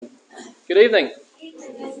Good evening.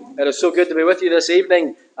 It is so good to be with you this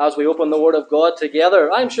evening as we open the Word of God together.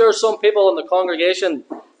 I'm sure some people in the congregation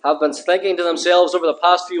have been thinking to themselves over the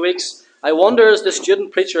past few weeks, I wonder, is the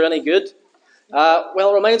student preacher any good?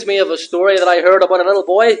 Well, it reminds me of a story that I heard about a little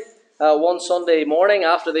boy one Sunday morning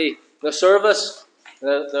after the service.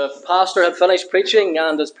 The pastor had finished preaching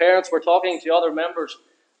and his parents were talking to other members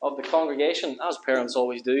of the congregation, as parents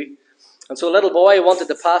always do. And so the little boy wanted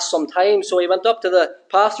to pass some time, so he went up to the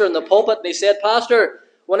pastor in the pulpit and he said, Pastor,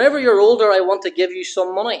 whenever you're older, I want to give you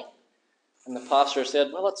some money. And the pastor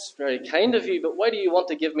said, well, that's very kind of you, but why do you want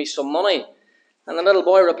to give me some money? And the little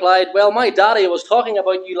boy replied, well, my daddy was talking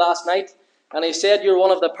about you last night, and he said you're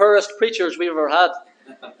one of the poorest preachers we've ever had.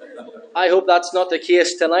 I hope that's not the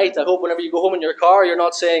case tonight. I hope whenever you go home in your car, you're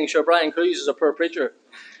not saying, sure, Brian Cruz is a poor preacher.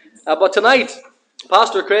 But tonight,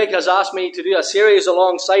 Pastor Craig has asked me to do a series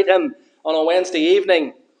alongside him on a Wednesday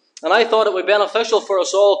evening. And I thought it would be beneficial for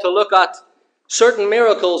us all to look at certain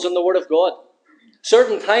miracles in the Word of God.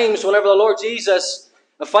 Certain times whenever the Lord Jesus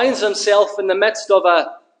finds himself in the midst of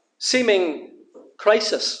a seeming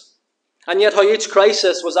crisis. And yet how each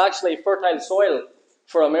crisis was actually fertile soil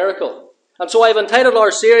for a miracle. And so I've entitled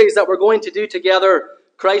our series that we're going to do together,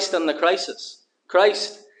 Christ in the Crisis.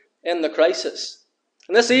 Christ in the Crisis.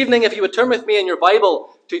 And this evening, if you would turn with me in your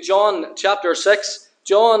Bible to John chapter 6.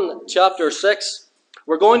 John chapter 6.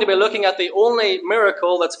 We're going to be looking at the only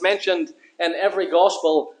miracle that's mentioned in every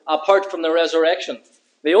gospel apart from the resurrection.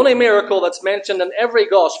 The only miracle that's mentioned in every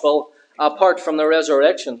gospel apart from the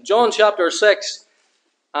resurrection. John chapter 6,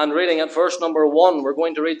 and reading at verse number 1. We're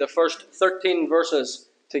going to read the first 13 verses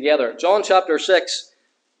together. John chapter 6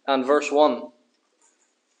 and verse 1.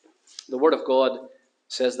 The Word of God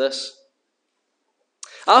says this.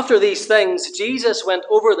 After these things, Jesus went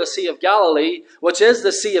over the Sea of Galilee, which is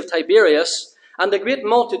the Sea of Tiberias, and a great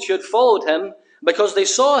multitude followed him, because they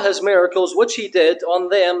saw his miracles which he did on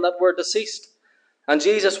them that were deceased. And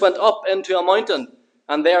Jesus went up into a mountain,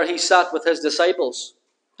 and there he sat with his disciples.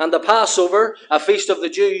 And the Passover, a feast of the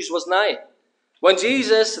Jews, was nigh. When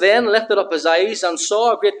Jesus then lifted up his eyes, and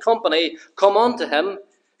saw a great company come unto him,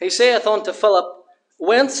 he saith unto Philip,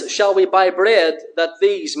 Whence shall we buy bread, that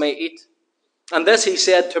these may eat? And this he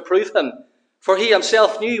said to prove him, for he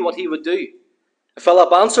himself knew what he would do.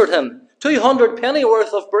 Philip answered him, 200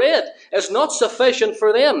 pennyworth of bread is not sufficient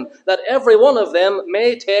for them, that every one of them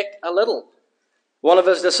may take a little. One of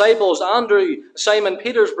his disciples, Andrew, Simon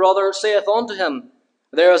Peter's brother, saith unto him,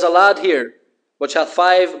 There is a lad here, which hath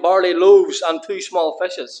 5 barley loaves and 2 small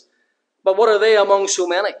fishes. But what are they among so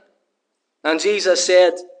many? And Jesus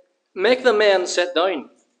said, Make the men sit down.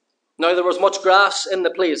 Now there was much grass in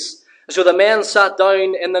the place, so the men sat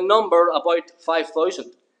down in the number about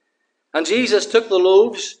 5,000. And Jesus took the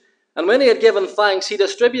loaves, and when he had given thanks, he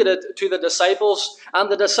distributed to the disciples,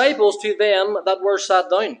 and the disciples to them that were sat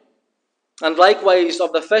down. And likewise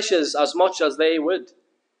of the fishes as much as they would.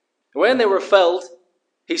 When they were filled,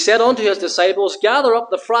 he said unto his disciples, Gather up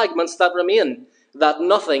the fragments that remain, that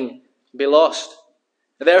nothing be lost.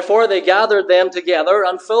 Therefore they gathered them together,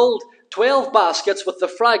 and filled 12 baskets with the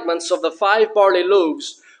fragments of the 5 barley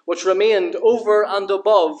loaves, which remained over and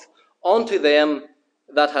above unto them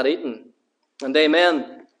that had eaten. And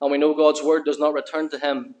amen. And we know God's word does not return to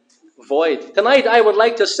him void. Tonight I would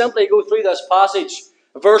like to simply go through this passage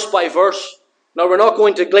verse by verse. Now we're not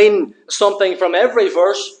going to glean something from every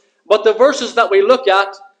verse, but the verses that we look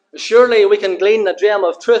at, surely we can glean a gem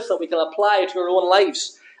of truth that we can apply to our own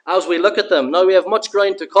lives as we look at them. Now we have much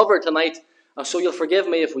ground to cover tonight, so you'll forgive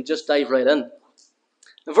me if we just dive right in.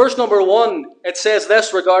 In verse number 1, it says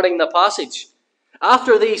this regarding the passage.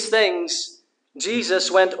 After these things,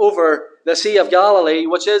 Jesus went over the Sea of Galilee,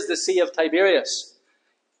 which is the Sea of Tiberias.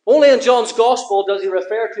 Only in John's Gospel does he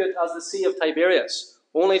refer to it as the Sea of Tiberias.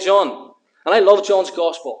 Only John. And I love John's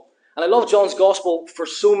Gospel. And I love John's Gospel for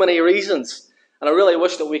so many reasons. And I really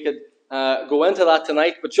wish that we could go into that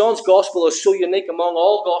tonight. But John's Gospel is so unique among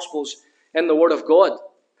all Gospels in the Word of God.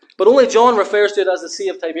 But only John refers to it as the Sea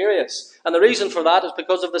of Tiberias. And the reason for that is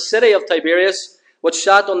because of the city of Tiberias, which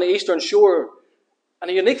sat on the eastern shore.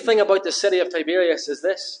 And a unique thing about the city of Tiberias is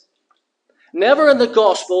this. Never in the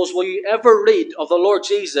Gospels will you ever read of the Lord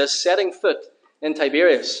Jesus setting foot in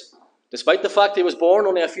Tiberias. Despite the fact he was born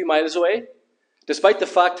only a few miles away. Despite the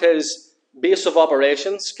fact his base of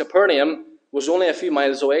operations, Capernaum, was only a few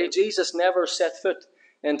miles away. Jesus never set foot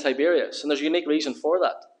in Tiberias. And there's a unique reason for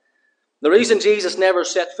that. The reason Jesus never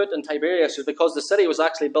set foot in Tiberias is because the city was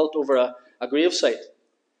actually built over a gravesite.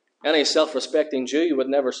 Any self-respecting Jew would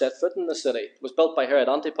never set foot in the city. It was built by Herod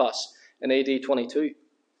Antipas in AD 22.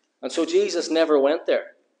 And so Jesus never went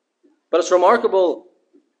there. But it's remarkable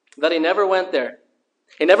that he never went there.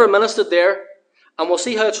 He never ministered there, and we'll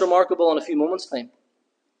see how it's remarkable in a few moments' time.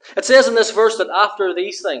 It says in this verse that after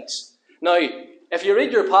these things. Now, if you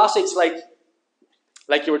read your passage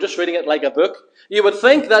like you were just reading it like a book, you would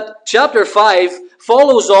think that chapter 5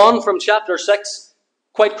 follows on from chapter 6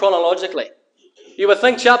 quite chronologically. You would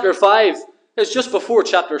think chapter 5 is just before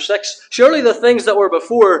chapter 6. Surely the things that were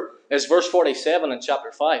before is verse 47 in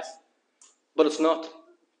chapter 5. But it's not.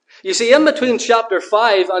 You see, in between chapter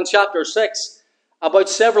 5 and chapter 6, about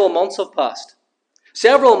several months have passed.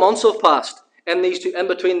 Several months have passed in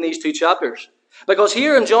between these two chapters. Because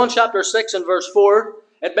here in John chapter 6 and verse 4,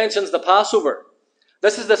 it mentions the Passover.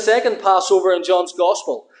 This is the second Passover in John's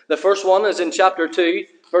Gospel. The first one is in chapter 2,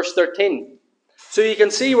 verse 13. So you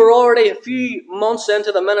can see we're already a few months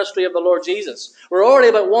into the ministry of the Lord Jesus. We're already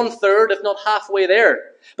about 1/3, if not halfway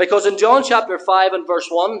there. Because in John chapter 5 and verse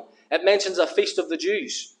 1, it mentions a feast of the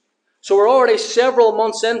Jews. So we're already several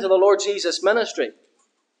months into the Lord Jesus' ministry.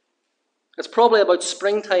 It's probably about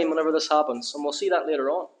springtime whenever this happens, and we'll see that later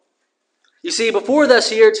on. You see, before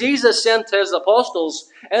this year, Jesus sent his apostles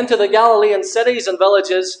into the Galilean cities and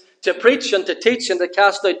villages to preach and to teach and to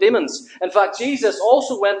cast out demons. In fact, Jesus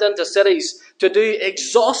also went into cities to do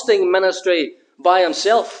exhausting ministry by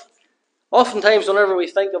himself. Oftentimes, whenever we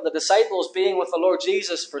think of the disciples being with the Lord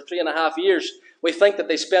Jesus for 3.5 years, we think that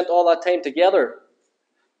they spent all that time together.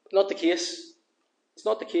 Not the case. It's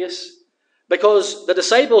not the case. Because the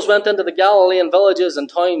disciples went into the Galilean villages and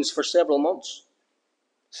towns for several months.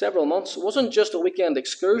 Several months. It wasn't just a weekend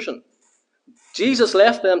excursion. Jesus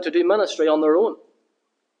left them to do ministry on their own.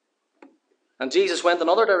 And Jesus went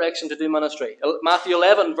another direction to do ministry. Matthew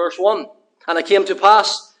 11, verse 1. And it came to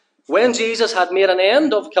pass, when Jesus had made an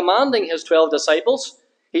end of commanding his 12 disciples,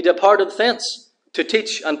 he departed thence to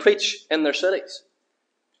teach and preach in their cities.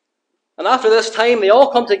 And after this time, they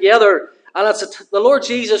all come together, and the Lord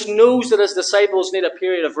Jesus knows that his disciples need a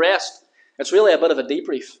period of rest. It's really a bit of a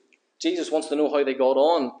debrief. Jesus wants to know how they got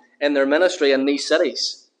on in their ministry in these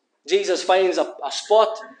cities. Jesus finds a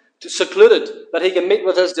spot secluded that he can meet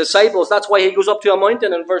with his disciples. That's why he goes up to a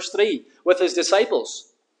mountain in verse 3 with his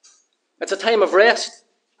disciples. It's a time of rest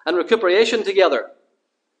and recuperation together.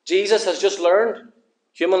 Jesus has just learned,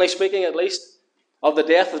 humanly speaking at least, of the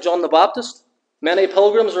death of John the Baptist. Many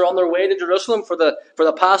pilgrims are on their way to Jerusalem for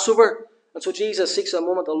the Passover. And so Jesus seeks a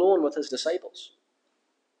moment alone with his disciples.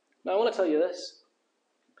 Now I want to tell you this.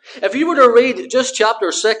 If you were to read just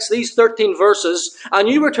chapter 6, these 13 verses, and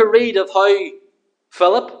you were to read of how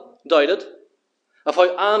Philip doubted, of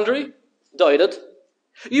how Andrew doubted,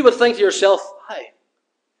 you would think to yourself, hey,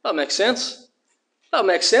 that makes sense. That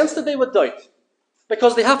makes sense that they would doubt,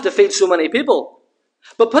 because they have to feed so many people.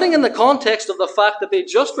 But putting in the context of the fact that they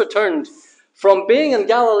just returned from being in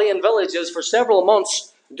Galilean villages for several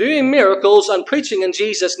months, doing miracles and preaching in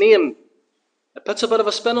Jesus' name, it puts a bit of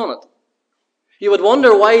a spin on it. You would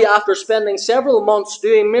wonder why, after spending several months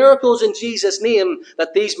doing miracles in Jesus' name,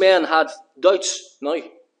 that these men had doubts now.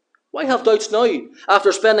 Why have doubts now,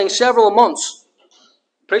 after spending several months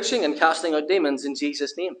preaching and casting out demons in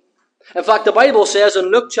Jesus' name? In fact, the Bible says in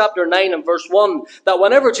Luke chapter 9 and verse 1 that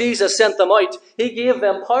whenever Jesus sent them out, he gave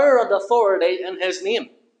them power and authority in his name.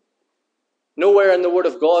 Nowhere in the Word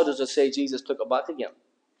of God does it say Jesus took it back again.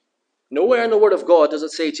 Nowhere in the Word of God does it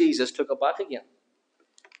say Jesus took it back again.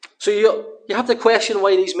 So you have to question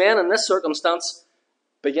why these men in this circumstance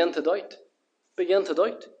begin to doubt. Begin to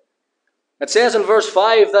doubt. It says in verse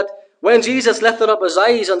 5 that when Jesus lifted up his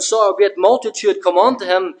eyes and saw a great multitude come unto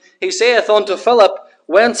him, he saith unto Philip,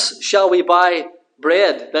 whence shall we buy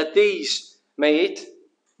bread that these may eat?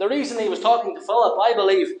 The reason he was talking to Philip, I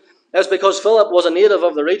believe, is because Philip was a native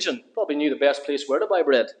of the region. Probably knew the best place where to buy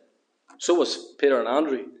bread. So was Peter and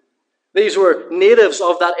Andrew. These were natives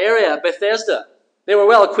of that area, Bethesda. They were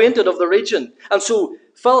well acquainted of the region. And so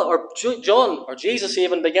Philip, or John, or Jesus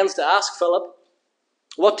even, begins to ask Philip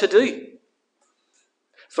what to do.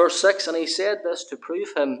 Verse 6, and he said this to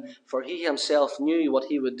prove him, for he himself knew what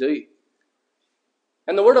he would do.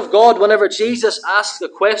 In the Word of God, whenever Jesus asks a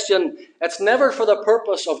question, it's never for the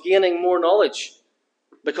purpose of gaining more knowledge,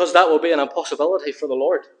 because that will be an impossibility for the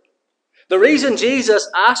Lord. The reason Jesus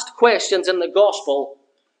asked questions in the Gospel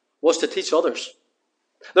was to teach others.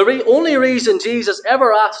 The only reason Jesus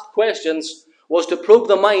ever asked questions was to probe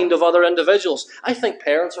the mind of other individuals. I think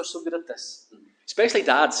parents are so good at this, especially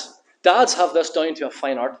dads. Dads have this down to a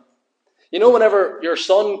fine art. You know, whenever your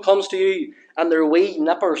son comes to you and they're wee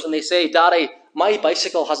nippers and they say, Daddy, my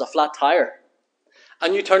bicycle has a flat tire.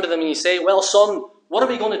 And you turn to them and you say, well, son, what are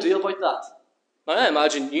we going to do about that? Now, I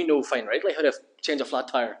imagine you know fine rightly how to change a flat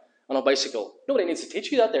tire on a bicycle. Nobody needs to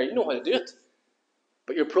teach you that there. You know how to do it.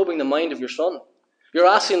 But you're probing the mind of your son. You're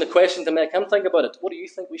asking the question to make him think about it. What do you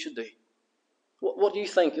think we should do? What do you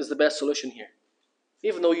think is the best solution here?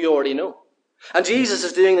 Even though you already know. And Jesus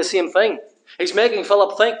is doing the same thing. He's making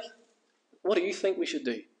Philip think. What do you think we should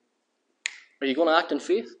do? Are you going to act in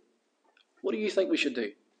faith? What do you think we should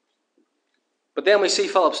do? But then we see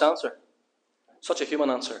Philip's answer. Such a human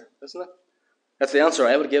answer, isn't it? That's the answer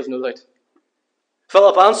I would give, no doubt.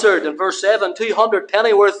 Philip answered in verse 7, 200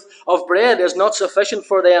 pennyworth of bread is not sufficient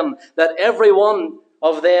for them, that every one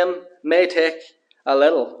of them may take a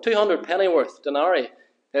little. 200 pennyworth, denarii,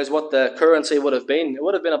 is what the currency would have been. It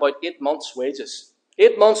would have been about 8 months' wages.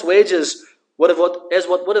 8 months' wages is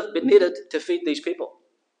what would have been needed to feed these people.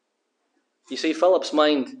 You see, Philip's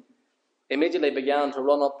mind immediately began to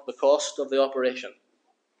run up the cost of the operation.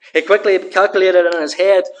 He quickly calculated in his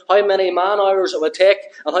head how many man-hours it would take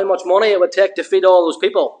and how much money it would take to feed all those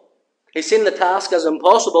people. He seen the task as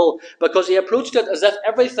impossible because he approached it as if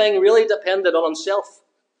everything really depended on himself.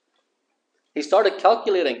 He started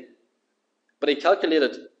calculating, but he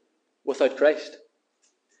calculated without Christ.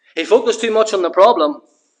 He focused too much on the problem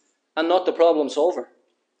and not the problem solver.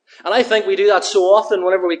 And I think we do that so often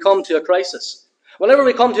whenever we come to a crisis. Whenever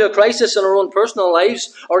we come to a crisis in our own personal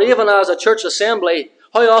lives, or even as a church assembly,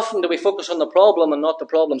 how often do we focus on the problem and not the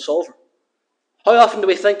problem solver? How often do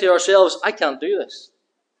we think to ourselves, I can't do this.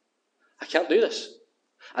 I can't do this.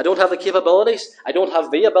 I don't have the capabilities. I don't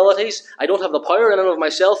have the abilities. I don't have the power in and of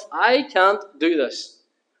myself. I can't do this.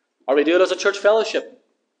 Or we do it as a church fellowship.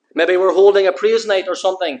 Maybe we're holding a praise night or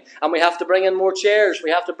something, and we have to bring in more chairs.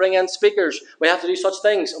 We have to bring in speakers. We have to do such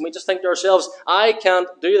things. And we just think to ourselves, I can't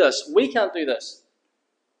do this. We can't do this.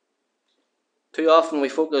 Too often we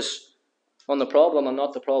focus on the problem and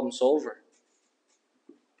not the problem solver.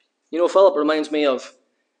 You know, Philip reminds me of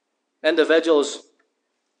individuals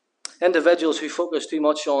who focus too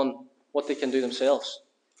much on what they can do themselves,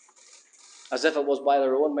 as if it was by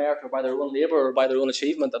their own merit or by their own labour or by their own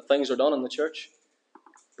achievement that things are done in the church.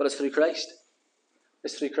 But it's through Christ.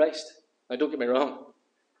 It's through Christ. Now, don't get me wrong.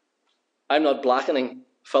 I'm not blackening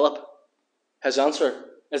Philip. His answer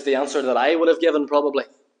is the answer that I would have given probably.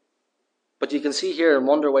 But you can see here and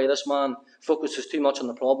wonder why this man focuses too much on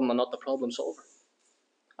the problem and not the problem solver.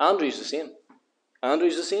 Andrew's the same.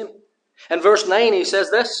 Andrew's the same. In verse 9 he says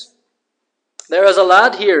this, there is a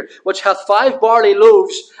lad here which hath 5 barley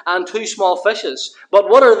loaves and 2 small fishes. But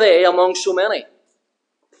what are they among so many?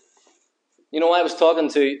 You know, I was talking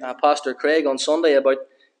to Pastor Craig on Sunday about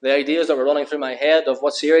the ideas that were running through my head of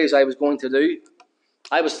what series I was going to do.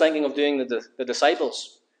 I was thinking of doing the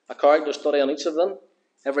disciples, a character study on each of them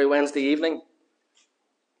every Wednesday evening.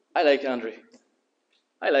 I like Andrew.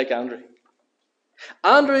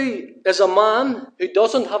 Andrew is a man who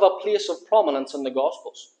doesn't have a place of prominence in the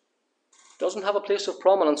Gospels. Doesn't have a place of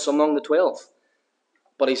prominence among the 12.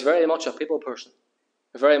 But he's very much a people person.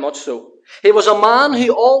 Very much so. He was a man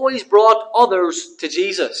who always brought others to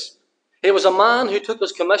Jesus. He was a man who took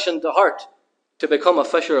his commission to heart to become a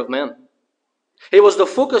fisher of men. He's the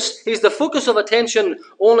focus of attention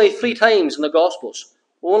only 3 times in the Gospels.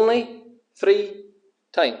 Only 3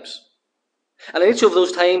 times. And in each of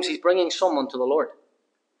those times he's bringing someone to the Lord.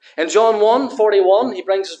 In John 1:41 he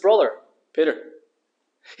brings his brother, Peter.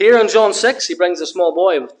 Here in John 6 he brings a small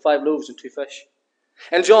boy with 5 loaves and 2 fish.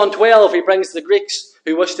 In John 12 he brings the Greeks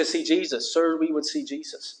who wish to see Jesus. Sir, we would see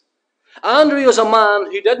Jesus. Andrew is a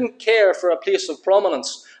man who didn't care for a place of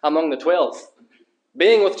prominence among the 12.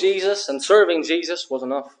 Being with Jesus and serving Jesus was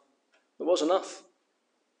enough. It was enough.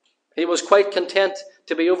 He was quite content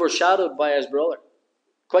to be overshadowed by his brother.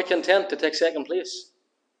 Quite content to take second place.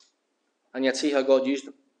 And yet see how God used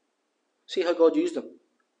him. See how God used him.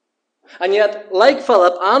 And yet, like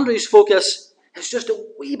Philip, Andrew's focus is just a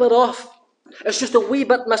wee bit off. It's just a wee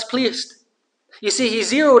bit misplaced. You see, he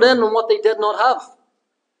zeroed in on what they did not have.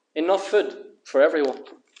 Enough food for everyone.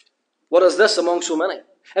 What is this among so many?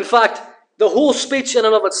 In fact, the whole speech in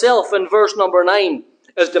and of itself in verse number 9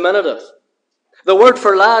 is diminutive. The word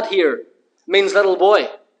for lad here means little boy.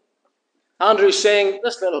 Andrew's saying,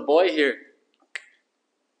 this little boy here,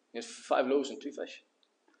 he has 5 loaves and 2 fish.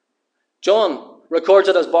 John records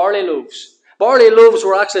it as barley loaves. Barley loaves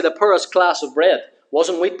were actually the poorest class of bread. It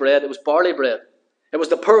wasn't wheat bread, it was barley bread. It was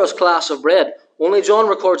the poorest class of bread. Only John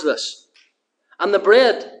records this. And the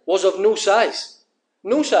bread was of no size.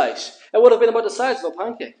 No size. It would have been about the size of a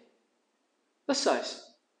pancake. This size.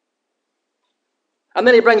 And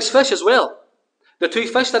then he brings fish as well. The 2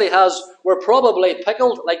 fish that he has were probably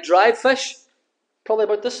pickled like dried fish. Probably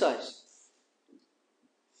about this size.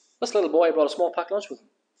 This little boy brought a small packed lunch with him.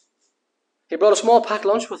 He brought a small packed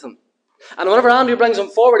lunch with him. And whenever Andrew brings him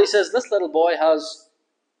forward, he says, this little boy has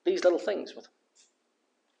these little things with him.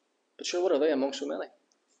 But sure, what are they among so many?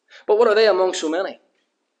 But what are they among so many?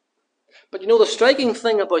 But you know, the striking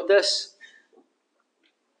thing about this,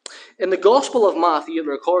 in the Gospel of Matthew, it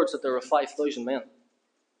records that there were 5,000 men.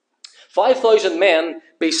 5,000 men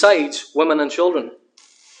besides women and children.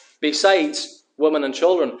 Besides women and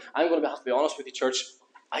children. I'm going to have to be honest with you, church.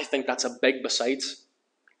 I think that's a big besides.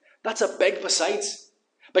 That's a big besides.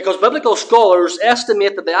 Because biblical scholars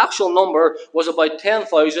estimate that the actual number was about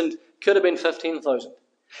 10,000, could have been 15,000.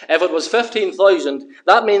 If it was 15,000,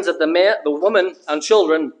 that means that the women and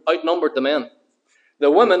children outnumbered the men. The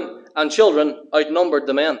women and children outnumbered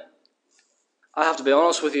the men. I have to be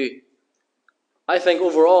honest with you. I think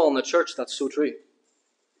overall in the church that's so true.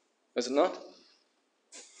 Is it not?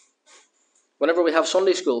 Whenever we have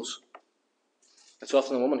Sunday schools, it's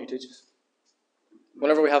often the woman who teaches.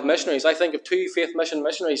 Whenever we have missionaries, I think of two Faith Mission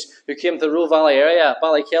missionaries who came to the Roe Valley area,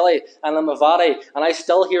 Ballykelly and Limavady, and I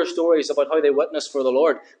still hear stories about how they witnessed for the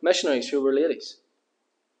Lord. Missionaries who were ladies.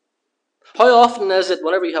 How often is it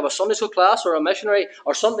whenever you have a Sunday school class or a missionary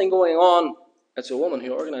or something going on, it's a woman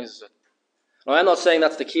who organises it? Now, I'm not saying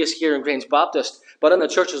that's the case here in Grange Baptist, but in the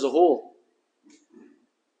church as a whole.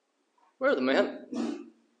 Where are the men?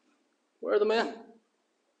 Where are the men?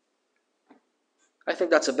 I think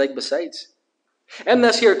that's a big besides. In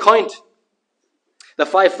this here count, the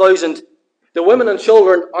 5,000, the women and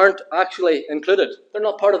children aren't actually included. They're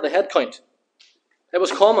not part of the head count. It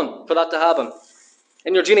was common for that to happen.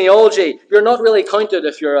 In your genealogy, you're not really counted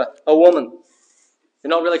if you're a woman. You're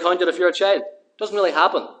not really counted if you're a child. It doesn't really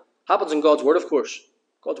happen. Happens in God's Word, of course.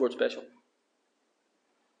 God's Word's special.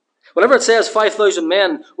 Whenever it says 5,000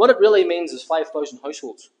 men, what it really means is 5,000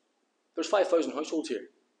 households. There's 5,000 households here.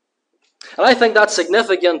 And I think that's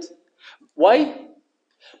significant. Why?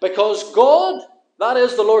 Because God, that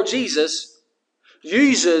is the Lord Jesus,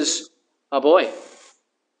 uses a boy.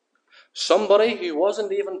 Somebody who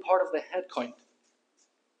wasn't even part of the head count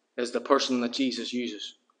is the person that Jesus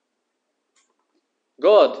uses.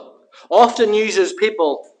 God often uses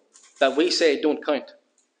people that we say don't count.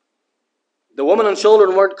 The women and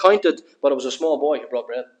children weren't counted, but it was a small boy who brought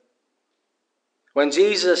bread. When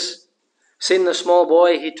Jesus seen the small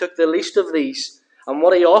boy, he took the least of these and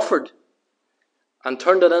what he offered and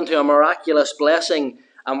turned it into a miraculous blessing.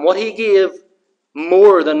 And what he gave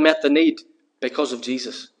more than met the need because of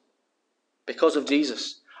Jesus. Because of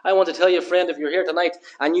Jesus. I want to tell you, friend, if you're here tonight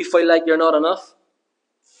and you feel like you're not enough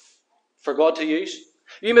for God to use,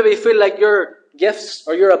 you maybe feel like your gifts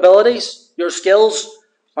or your abilities, your skills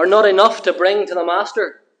are not enough to bring to the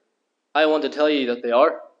Master. I want to tell you that they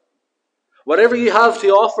are. Whatever you have to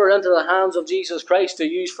offer into the hands of Jesus Christ to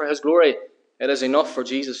use for His glory, it is enough for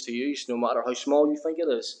Jesus to use, no matter how small you think it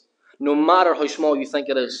is. No matter how small you think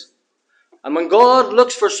it is. And when God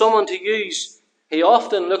looks for someone to use, He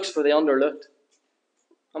often looks for the underlooked.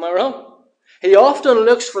 Am I wrong? He often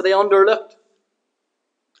looks for the underlooked.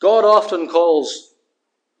 God often calls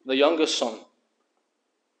the youngest son,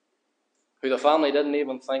 who the family didn't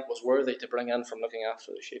even think was worthy to bring in from looking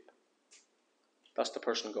after the sheep. That's the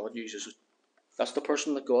person God uses. That's the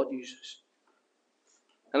person that God uses.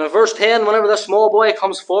 And in verse 10, whenever this small boy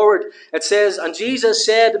comes forward, it says, "And Jesus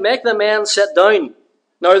said, Make the men sit down.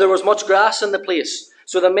 Now there was much grass in the place.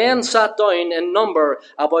 So the men sat down in number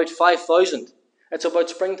about 5,000. It's about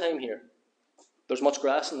springtime here. There's much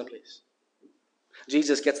grass in the place.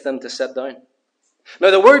 Jesus gets them to sit down.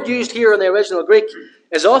 Now the word used here in the original Greek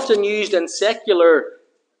is often used in secular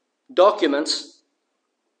documents.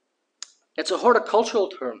 It's a horticultural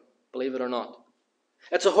term, believe it or not.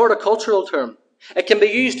 It's a horticultural term. It can be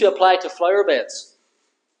used to apply to flower beds.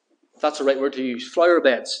 If that's the right word to use, flower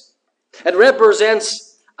beds. It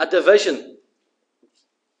represents a division,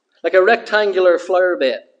 like a rectangular flower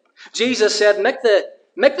bed. Jesus said, make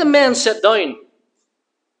the men sit down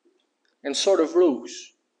in sort of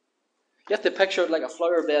rows. You have to picture it like a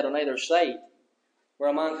flower bed on either side, where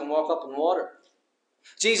a man can walk up and water.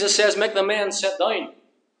 Jesus says, make the men sit down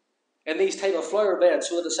in these type of flower beds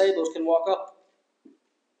so the disciples can walk up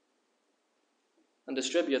and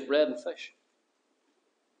distribute bread and fish.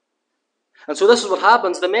 And so this is what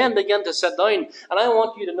happens. The men begin to sit down. And I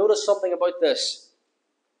want you to notice something about this.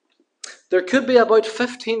 There could be about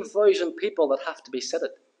 15,000 people that have to be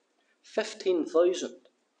seated. 15,000.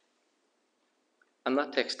 And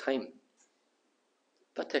that takes time.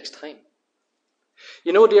 That takes time.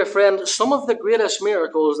 You know, dear friend, some of the greatest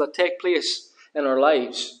miracles that take place in our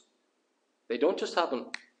lives, they don't just happen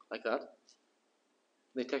like that.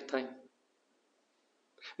 They take time.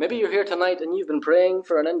 Maybe you're here tonight and you've been praying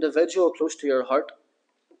for an individual close to your heart.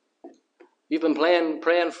 You've been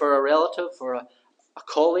praying for a relative or a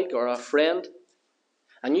colleague or a friend.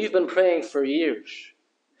 And you've been praying for years.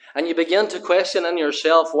 and you begin to question in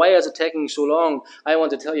yourself, why is it taking so long? I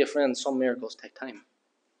want to tell you, friends, some miracles take time.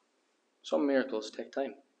 Some miracles take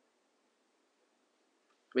time.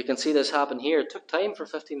 We can see this happen here. It took time for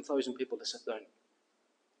 15,000 people to sit down.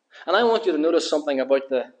 And I want you to notice something about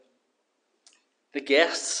the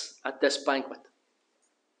guests at this banquet.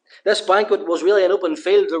 This banquet was really an open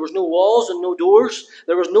field. There was no walls and no doors.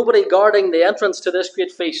 There was nobody guarding the entrance to this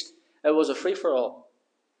great feast. It was a free-for-all.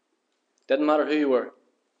 Didn't matter who you were.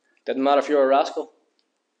 Didn't matter if you were a rascal.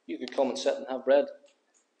 You could come and sit and have bread.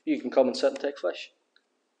 You can come and sit and take fish.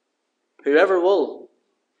 Whoever will,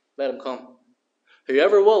 let him come.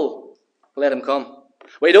 Whoever will, let him come.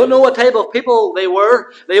 We don't know what type of people they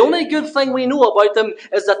were. The only good thing we know about them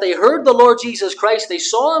is that they heard the Lord Jesus Christ. They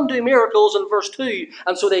saw him do miracles in verse 2,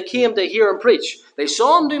 and so they came to hear him preach. They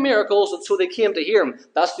saw him do miracles, and so they came to hear him.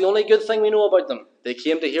 That's the only good thing we know about them. They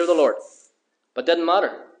came to hear the Lord. But it didn't matter.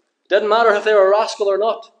 It didn't matter if they were a rascal or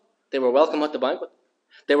not. They were welcome at the banquet.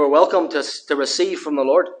 They were welcome to receive from the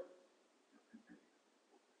Lord.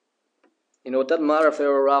 You know, it didn't matter if they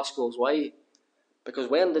were rascals. Why? Because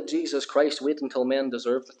when did Jesus Christ wait until men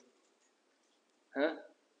deserved it? Huh?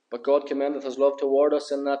 But God commendeth his love toward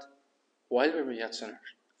us in that while we were yet sinners,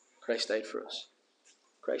 Christ died for us.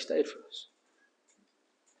 Christ died for us.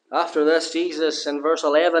 After this, Jesus, in verse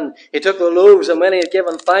 11, he took the loaves, and when he had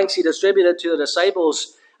given thanks, he distributed to the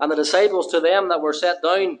disciples, and the disciples to them that were set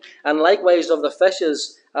down, and likewise of the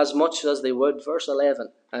fishes as much as they would. Verse 11,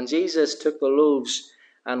 and Jesus took the loaves,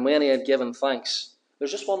 and when he had given thanks.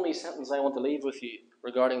 There's just one wee sentence I want to leave with you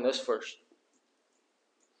regarding this verse.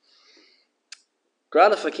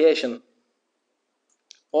 Gratification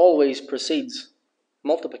always precedes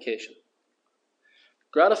multiplication.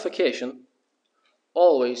 Gratification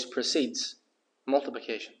always precedes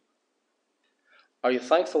multiplication. Are you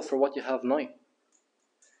thankful for what you have now?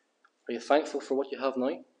 Are you thankful for what you have now?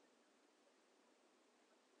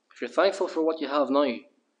 If you're thankful for what you have now,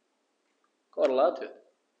 God will add to it.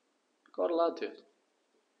 God will add to it.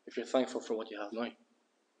 If you're thankful for what you have now.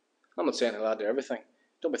 I'm not saying he'll add to everything.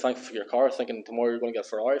 Don't be thankful for your car thinking tomorrow you're going to get a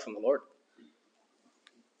Ferrari from the Lord.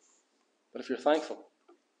 But if you're thankful,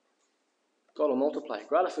 God will multiply.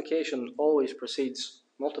 Gratification always precedes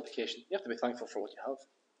multiplication. You have to be thankful for what you have.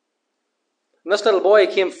 And this little boy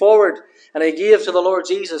came forward and he gave to the Lord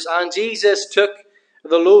Jesus, and Jesus took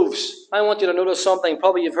the loaves. I want you to notice something.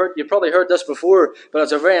 You've probably heard this before, but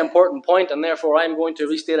it's a very important point, and therefore I'm going to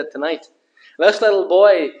restate it tonight. This little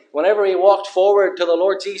boy, whenever he walked forward to the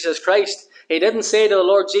Lord Jesus Christ, he didn't say to the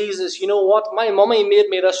Lord Jesus, you know what, my mummy made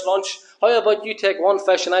me this lunch. How about you take one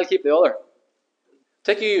fish and I'll keep the other?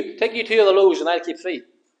 Take you two of the loaves and I'll keep three.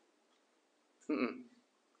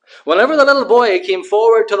 Whenever the little boy came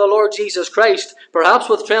forward to the Lord Jesus Christ, perhaps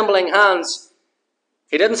with trembling hands,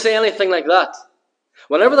 he didn't say anything like that.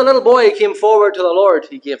 Whenever the little boy came forward to the Lord,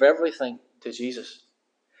 he gave everything to Jesus.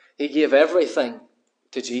 He gave everything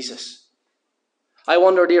to Jesus. I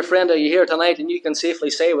wonder, dear friend, are you here tonight and you can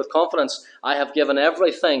safely say with confidence, I have given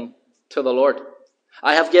everything to the Lord.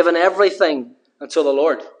 I have given everything to the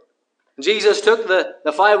Lord. Jesus took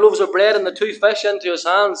the 5 loaves of bread and the 2 fish into his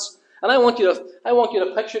hands. And I want you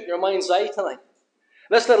to picture it in your mind's eye tonight.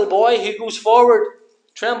 This little boy who goes forward,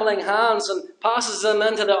 trembling hands, and passes them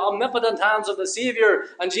into the omnipotent hands of the Saviour.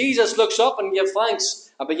 And Jesus looks up and gives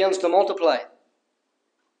thanks and begins to multiply.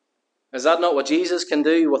 Is that not what Jesus can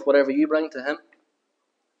do with whatever you bring to him?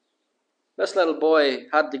 This little boy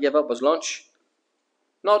had to give up his lunch,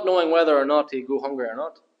 not knowing whether or not he'd go hungry or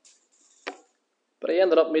not. But he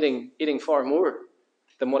ended up eating far more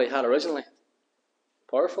than what he had originally.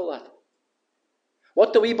 Powerful, that.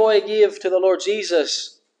 What the wee boy gave to the Lord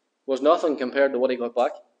Jesus was nothing compared to what he got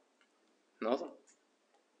back. Nothing.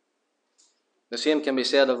 The same can be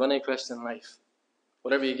said of any Christian life.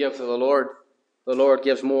 Whatever you give to the Lord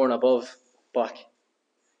gives more and above back.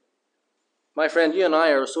 My friend, you and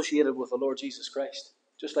I are associated with the Lord Jesus Christ,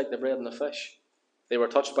 just like the bread and the fish. They were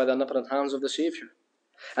touched by the omnipotent hands of the Saviour.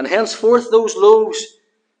 And henceforth those loaves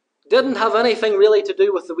didn't have anything really to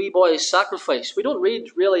do with the wee boy's sacrifice. We don't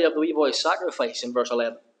read really of the wee boy's sacrifice in verse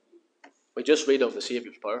 11. We just read of the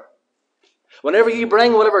Saviour's power. Whenever you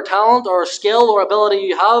bring whatever talent or skill or ability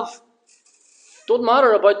you have, don't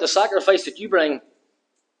matter about the sacrifice that you bring.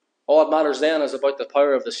 All that matters then is about the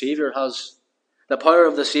power of the Saviour has. The power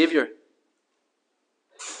of the Saviour.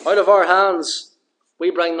 Out of our hands,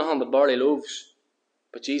 we bring nothing but barley loaves.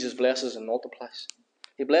 But Jesus blesses and multiplies.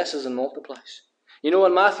 He blesses and multiplies. You know,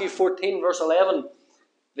 in Matthew 14, verse 11,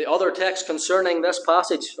 the other text concerning this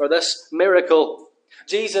passage, or this miracle,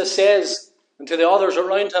 Jesus says, and to the others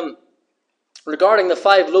around him, regarding the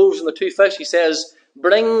 5 loaves and the 2 fish, he says,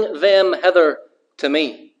 bring them hither to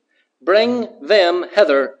me. bring them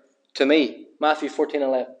hither to me. Matthew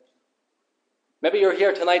 14:11. Maybe you're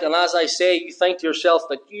here tonight, and as I say, you think to yourself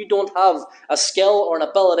that you don't have a skill or an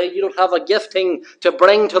ability, you don't have a gifting to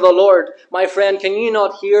bring to the Lord. My friend, can you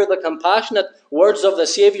not hear the compassionate words of the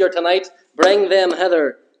Saviour tonight? Bring them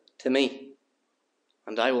hither to me,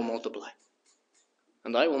 and I will multiply.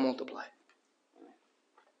 And I will multiply.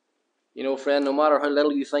 You know, friend, no matter how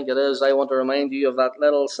little you think it is, I want to remind you of that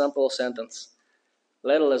little simple sentence.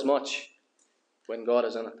 Little is much when God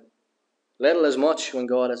is in it. Little is much when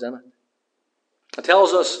God is in it. It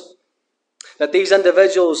tells us that these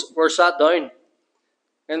individuals were sat down.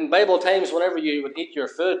 In Bible times, whenever you would eat your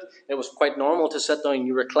food, it was quite normal to sit down.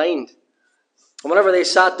 You reclined. And whenever they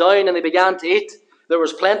sat down and they began to eat, there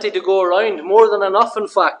was plenty to go around, more than enough, in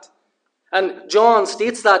fact. And John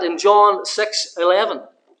states that in John 6:11.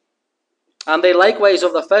 And they likewise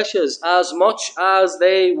of the fishes, as much as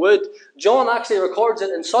they would. John actually records it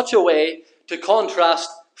in such a way to contrast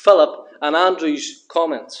Philip and Andrew's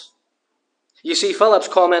comments. You see, Philip's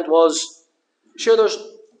comment was, sure, there's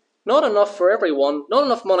not enough for everyone, not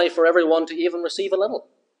enough money for everyone to even receive a little.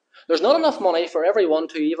 There's not enough money for everyone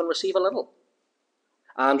to even receive a little.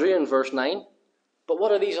 Andrew in verse 9, but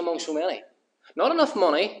what are these among so many? Not enough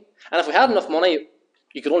money, and if we had enough money,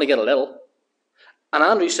 you could only get a little. And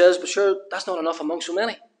Andrew says, but sure, that's not enough among so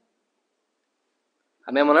many.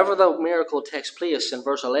 And then whenever the miracle takes place in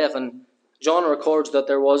verse 11, John records that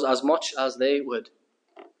there was as much as they would.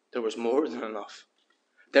 There was more than enough.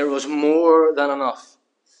 There was more than enough.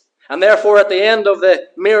 And therefore, at the end of the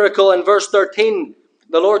miracle in verse 13,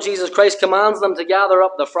 the Lord Jesus Christ commands them to gather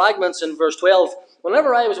up the fragments in verse 12.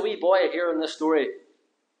 Whenever I was a wee boy hearing this story,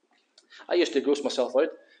 I used to gross myself out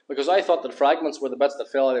because I thought that fragments were the bits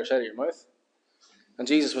that fell out of the side of your mouth. And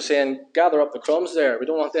Jesus was saying, gather up the crumbs there. We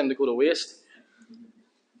don't want them to go to waste.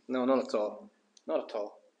 No, not at all. Not at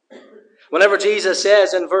all. Whenever Jesus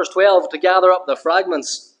says in verse 12 to gather up the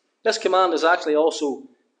fragments, this command is actually also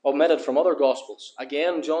omitted from other Gospels.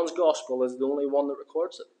 Again, John's Gospel is the only one that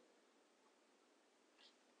records it.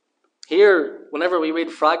 Here, whenever we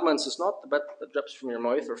read fragments, it's not the bit that drips from your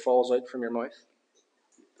mouth or falls out from your mouth.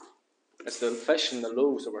 It's the fish and the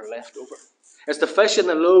loaves that were left over. It's the fish and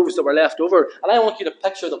the loaves that were left over. And I want you to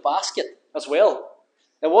picture the basket as well.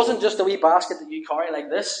 It wasn't just a wee basket that you carry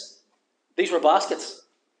like this. These were baskets.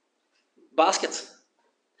 Baskets.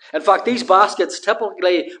 In fact, these baskets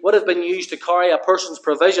typically would have been used to carry a person's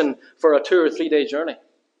provision for a 2 or 3 day journey.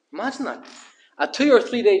 Imagine that. A 2 or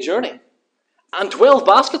 3 day journey. And 12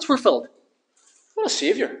 baskets were filled. What a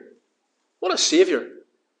Saviour. What a Saviour.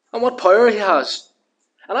 And what power He has.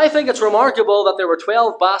 And I think it's remarkable that there were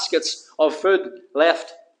 12 baskets of food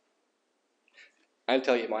left. I'll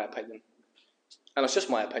tell you my opinion. And it's just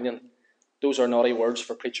my opinion. Those are naughty words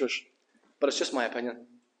for preachers. But it's just my opinion.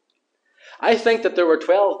 I think that there were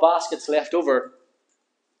 12 baskets left over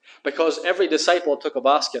because every disciple took a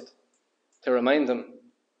basket to remind them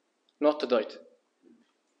not to doubt.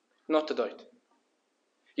 Not to doubt.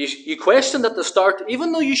 You questioned at the start,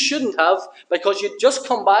 even though you shouldn't have, because you'd just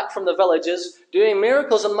come back from the villages doing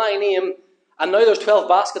miracles in my name, and now there's 12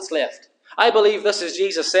 baskets left. I believe this is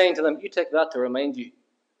Jesus saying to them, you take that to remind you.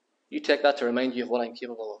 You take that to remind you of what I'm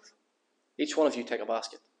capable of. Each one of you take a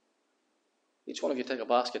basket. Each one of you take a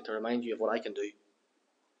basket to remind you of what I can do.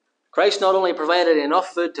 Christ not only provided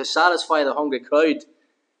enough food to satisfy the hungry crowd,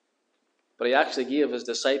 but He actually gave His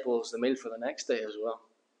disciples the meal for the next day as well.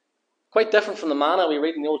 Quite different from the manna we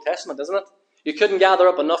read in the Old Testament, isn't it? You couldn't gather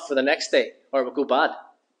up enough for the next day, or it would go bad.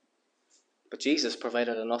 But Jesus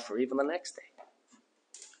provided enough for even the next day.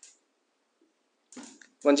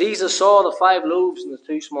 When Jesus saw the 5 loaves and the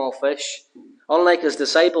 2 small fish, unlike His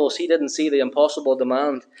disciples, He didn't see the impossible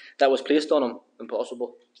demand that was placed on Him.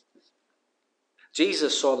 Impossible.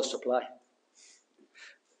 Jesus saw the supply.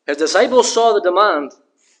 His disciples saw the demand,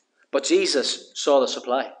 but Jesus saw the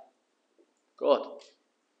supply. God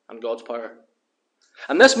and God's power.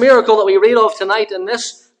 And this miracle that we read of tonight in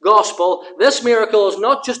this gospel, this miracle is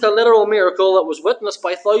not just a literal miracle that was witnessed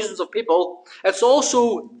by thousands of people. It's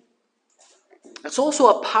also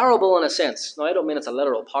a parable in a sense. Now, I don't mean it's a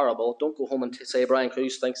literal parable. Don't go home and say Brian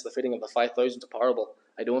Cruz thinks the feeding of the 5,000 is a parable.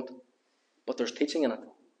 I don't. But there's teaching in it.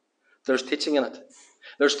 There's teaching in it.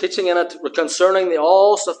 There's teaching in it concerning the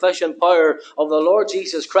all-sufficient power of the Lord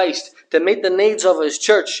Jesus Christ to meet the needs of His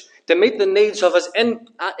church, to meet the needs of His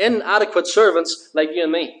inadequate servants like you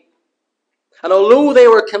and me. And although they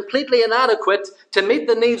were completely inadequate to meet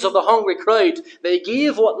the needs of the hungry crowd, they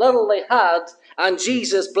gave what little they had, and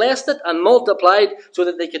Jesus blessed it and multiplied so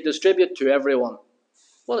that they could distribute to everyone.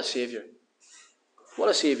 What a Saviour. What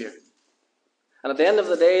a Saviour. And at the end of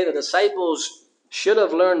the day, the disciples should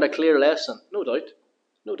have learned a clear lesson, no doubt,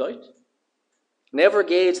 no doubt. Never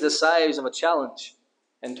gauge the size of a challenge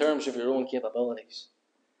in terms of your own capabilities.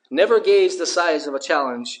 Never gauge the size of a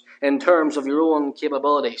challenge in terms of your own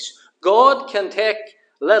capabilities. God can take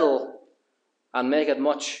little and make it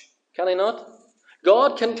much. Can he not?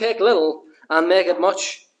 God can take little and make it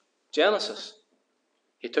much. Genesis.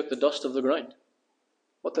 He took the dust of the ground.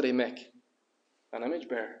 What did he make? An image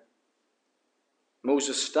bearer.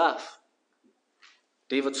 Moses' staff.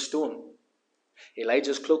 David's stone.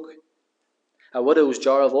 Elijah's cloak. A widow's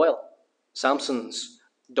jar of oil. Samson's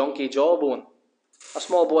donkey jawbone. A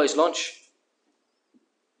small boy's lunch.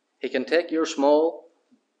 He can take your small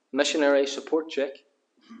missionary support check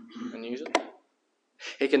and use it.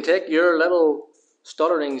 He can take your little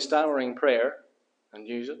stuttering, stammering prayer and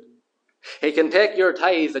use it. He can take your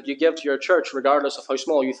tithe that you give to your church, regardless of how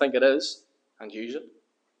small you think it is, and use it.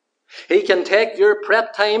 He can take your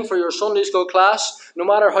prep time for your Sunday school class, no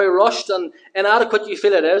matter how rushed and inadequate you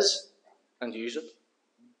feel it is, and use it.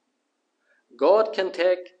 God can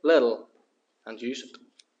take little and use it,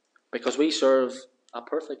 because we serve a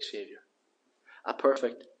perfect Saviour. A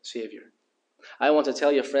perfect Saviour. I want to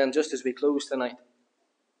tell you, friend, just as we close tonight,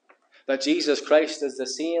 that Jesus Christ is the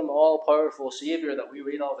same all-powerful Saviour that we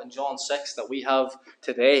read of in John 6 that we have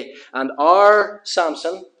today. And our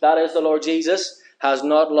Samson, that is the Lord Jesus, has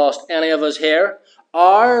not lost any of his hair.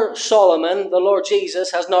 Our Solomon, the Lord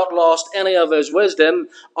Jesus, has not lost any of his wisdom.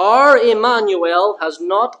 Our Emmanuel has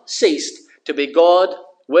not ceased to be God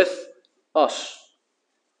with us.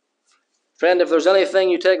 Friend, if there's anything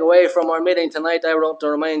you take away from our meeting tonight, I want to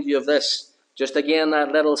remind you of this. Just again,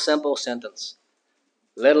 that little simple sentence.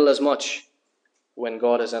 Little is much when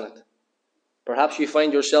God is in it. Perhaps you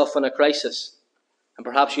find yourself in a crisis, and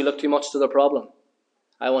perhaps you look too much to the problem.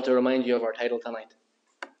 I want to remind you of our title tonight.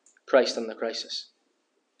 Christ in the crisis.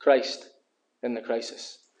 Christ in the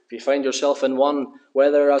crisis. If you find yourself in one,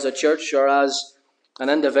 whether as a church or as an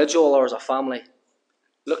individual or as a family,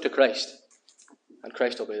 look to Christ, and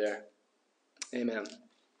Christ will be there. Amen.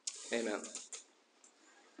 Amen.